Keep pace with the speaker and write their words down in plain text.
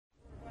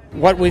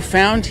What we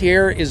found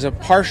here is a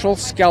partial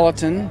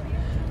skeleton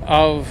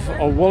of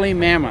a woolly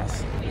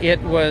mammoth.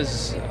 It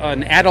was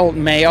an adult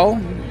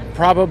male,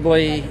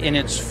 probably in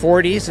its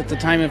 40s at the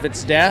time of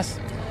its death,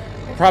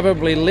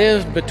 probably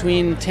lived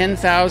between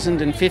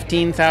 10,000 and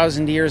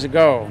 15,000 years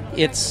ago.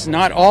 It's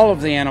not all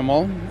of the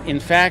animal. In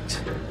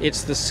fact,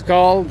 it's the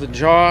skull, the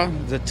jaw,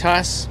 the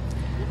tusks,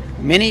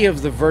 many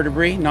of the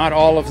vertebrae, not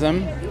all of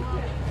them,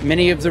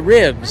 many of the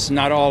ribs,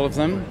 not all of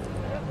them,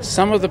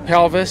 some of the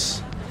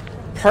pelvis,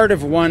 part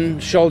of one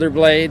shoulder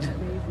blade,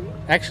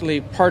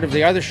 actually part of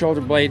the other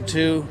shoulder blade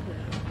too,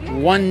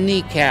 one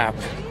kneecap.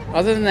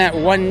 Other than that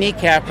one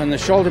kneecap and the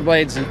shoulder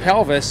blades and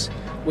pelvis,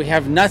 we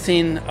have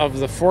nothing of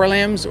the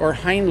forelimbs or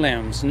hind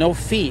limbs, no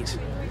feet.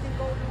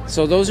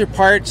 So those are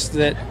parts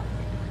that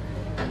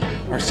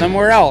are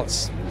somewhere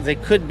else. They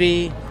could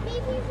be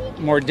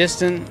more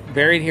distant,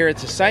 buried here at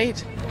the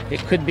site. It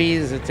could be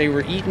that they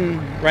were eaten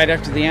right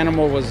after the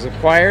animal was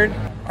acquired.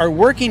 Our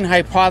working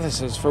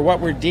hypothesis for what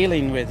we're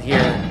dealing with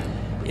here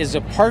is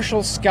a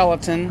partial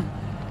skeleton,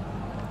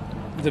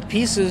 the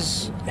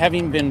pieces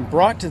having been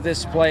brought to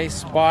this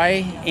place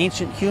by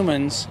ancient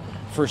humans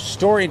for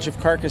storage of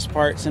carcass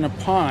parts in a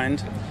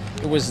pond.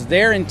 It was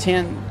their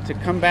intent to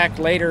come back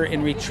later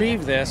and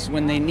retrieve this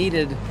when they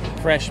needed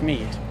fresh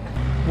meat.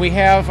 We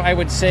have, I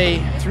would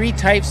say, three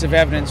types of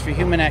evidence for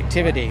human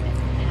activity.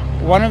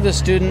 One of the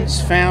students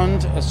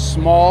found a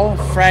small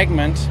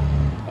fragment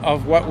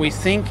of what we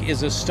think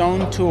is a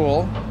stone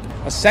tool.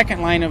 A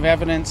second line of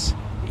evidence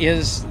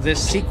is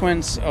this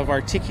sequence of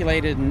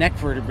articulated neck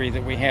vertebrae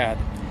that we had.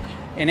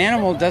 An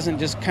animal doesn't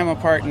just come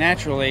apart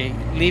naturally,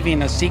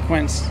 leaving a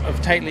sequence of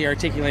tightly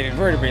articulated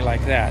vertebrae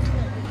like that.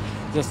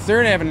 The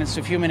third evidence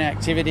of human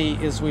activity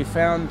is we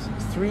found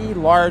three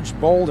large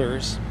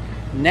boulders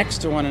next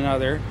to one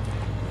another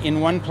in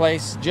one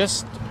place,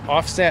 just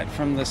offset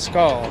from the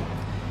skull.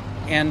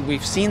 And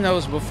we've seen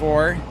those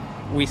before.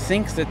 We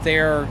think that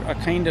they're a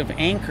kind of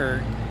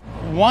anchor.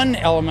 One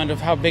element of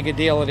how big a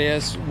deal it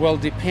is will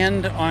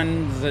depend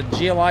on the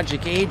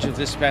geologic age of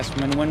this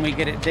specimen when we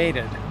get it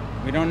dated.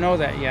 We don't know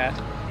that yet.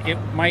 It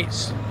might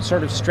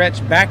sort of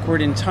stretch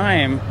backward in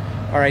time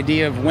our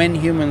idea of when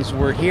humans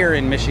were here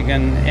in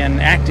Michigan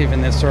and active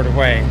in this sort of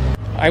way.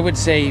 I would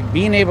say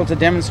being able to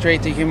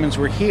demonstrate that humans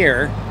were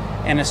here,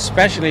 and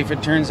especially if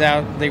it turns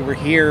out they were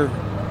here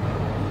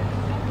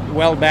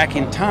well back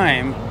in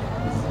time,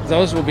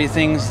 those will be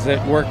things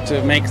that work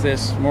to make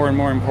this more and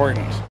more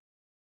important.